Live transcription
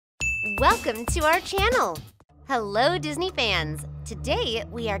Welcome to our channel! Hello Disney fans! Today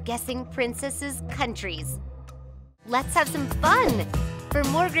we are guessing princesses' countries. Let's have some fun! For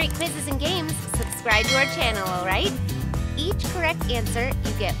more great quizzes and games, subscribe to our channel, alright? Each correct answer,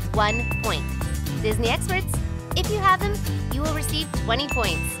 you get 1 point. Disney experts, if you have them, you will receive 20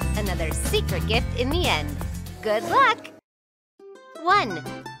 points. Another secret gift in the end. Good luck! 1.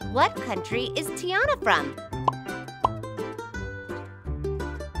 What country is Tiana from?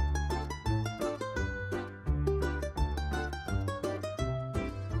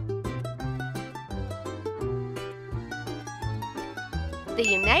 The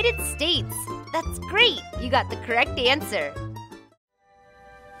United States! That's great! You got the correct answer.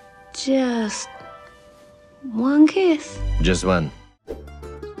 Just one kiss. Just one. 2.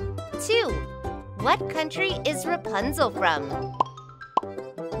 What country is Rapunzel from?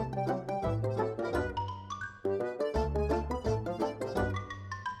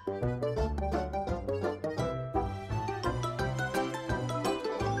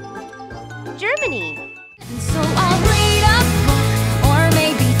 Germany! So I'll read a book, or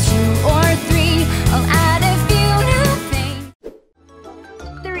maybe 2 or 3. I'll add a few new things.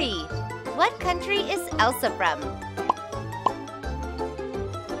 3. What country is Elsa from?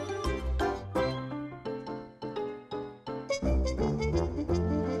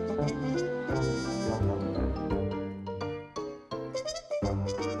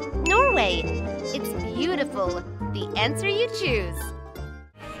 Norway! It's beautiful. The answer you choose.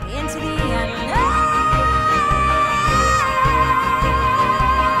 Into the unknown.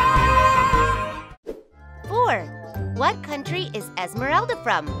 4. What country is Esmeralda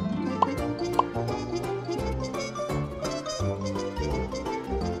from?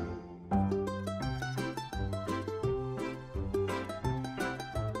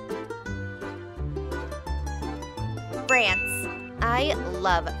 France. I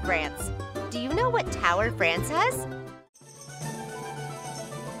love France. Do you know what tower France has?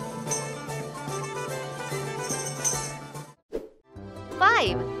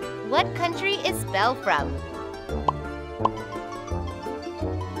 What country is Belle from?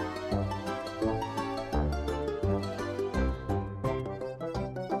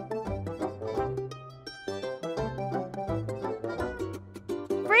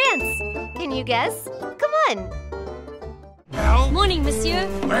 France! Can you guess? Come on! Well, Morning, monsieur.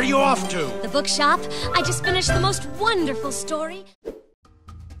 where are you off to? The bookshop. I just finished the most wonderful story.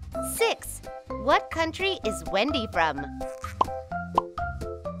 6. What country is Wendy from?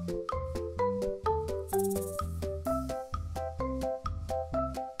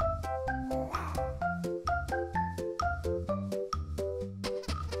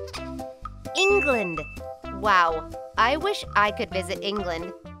 England! Wow, I wish I could visit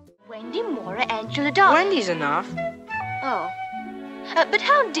England. Wendy, Mora, Angela, Dog. Wendy's enough. Oh. But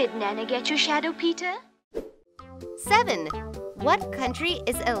how did Nana get your shadow, Peter? 7. What country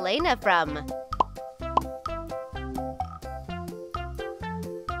is Elena from?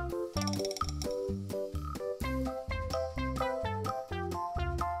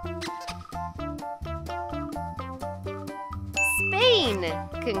 Spain!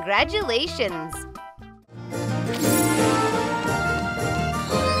 Congratulations!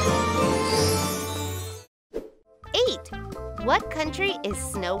 8. What country is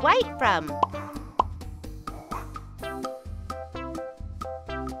Snow White from?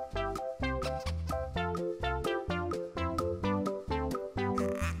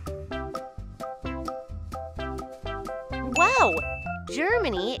 Wow!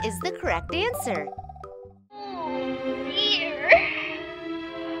 Germany is the correct answer.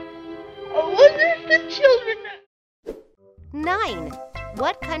 Was this the children? 9.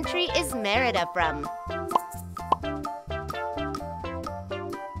 What country is Merida from?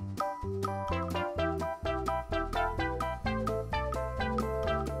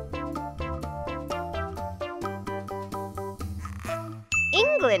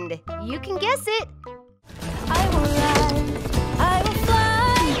 England! You can guess it! I will rise, I will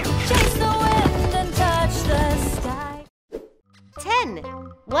fly, chase the wind and touch the sky. 10.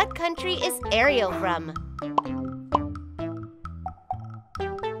 What country is Ariel from?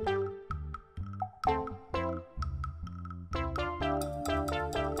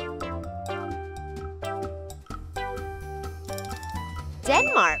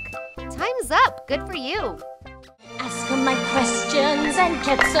 Denmark! Time's up! Good for you! Ask them my questions and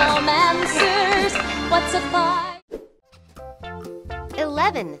get some answers. What's a 5?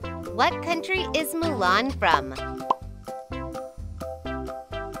 11. What country is Mulan from?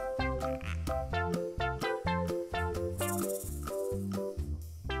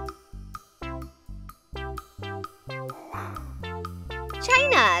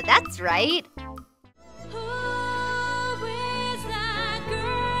 China! Yeah, that's right. Who is that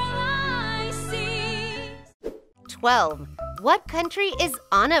girl I see? 12. What country is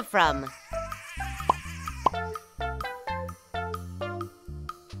Anna from?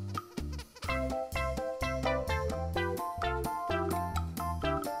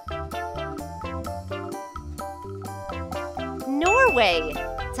 Norway.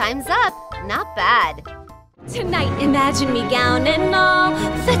 Time's up. Not bad. Tonight, imagine me gown and all,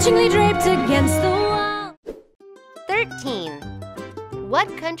 fetchingly draped against the wall. 13. What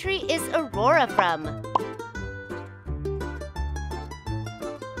country is Aurora from?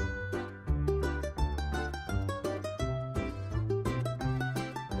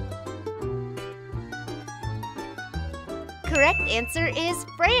 Correct answer is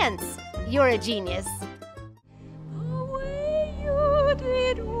France. You're a genius. The way you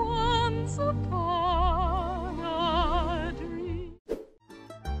did once upon a dream.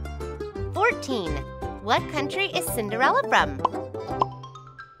 14. What country is Cinderella from?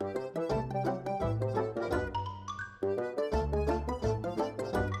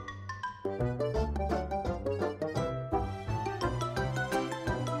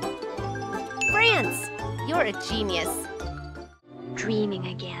 France. You're a genius. Dreaming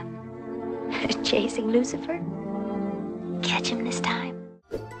again. Chasing Lucifer? Catch him this time.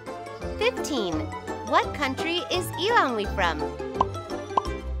 15. What country is Ilangwi from?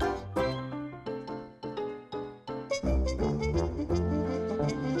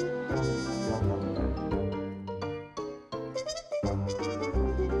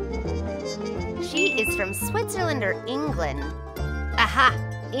 She is from Switzerland or England. Aha!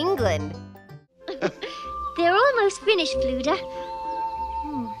 England. They're almost finished, Fluda.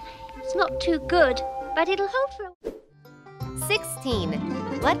 It's not too good, but it'll hold for a... 16.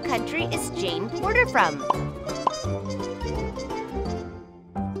 What country is Jane Porter from?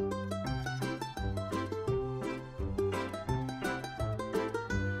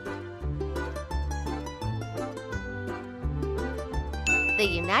 The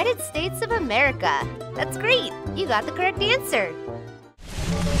United States of America. That's great. You got the correct answer.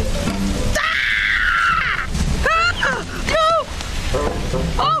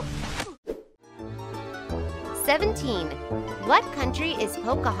 17. What country is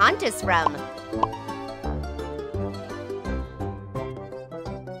Pocahontas from?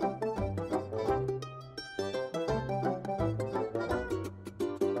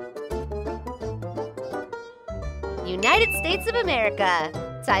 United States of America.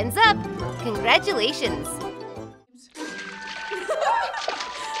 Time's up. Congratulations.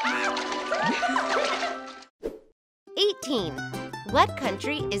 18. What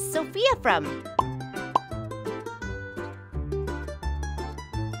country is Sophia from?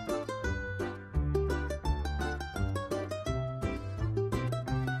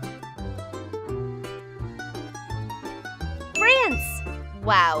 France!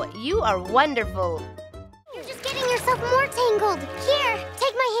 Wow, you are wonderful. You're just getting yourself more tangled. Here,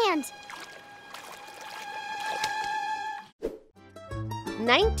 take my hand.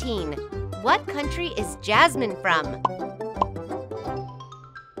 19. What country is Jasmine from?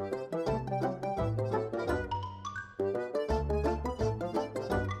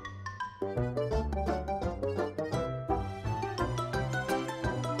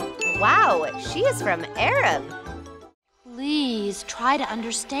 Wow, she is from Arab. Please try to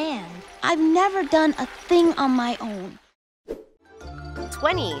understand. I've never done a thing on my own.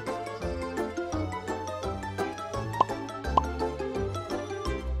 20.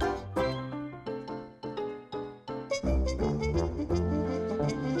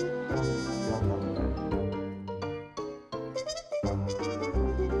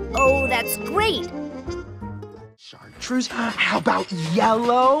 Oh, that's great! Chartreuse? How about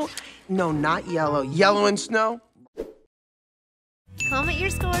yellow? No, not yellow. Yellow and snow? Comment your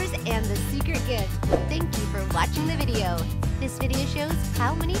scores and the secret gift. Thank you for watching the video. This video shows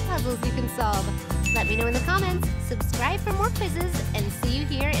how many puzzles you can solve. Let me know in the comments, subscribe for more quizzes, and see you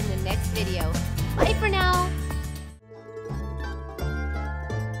here in the next video. Bye for now!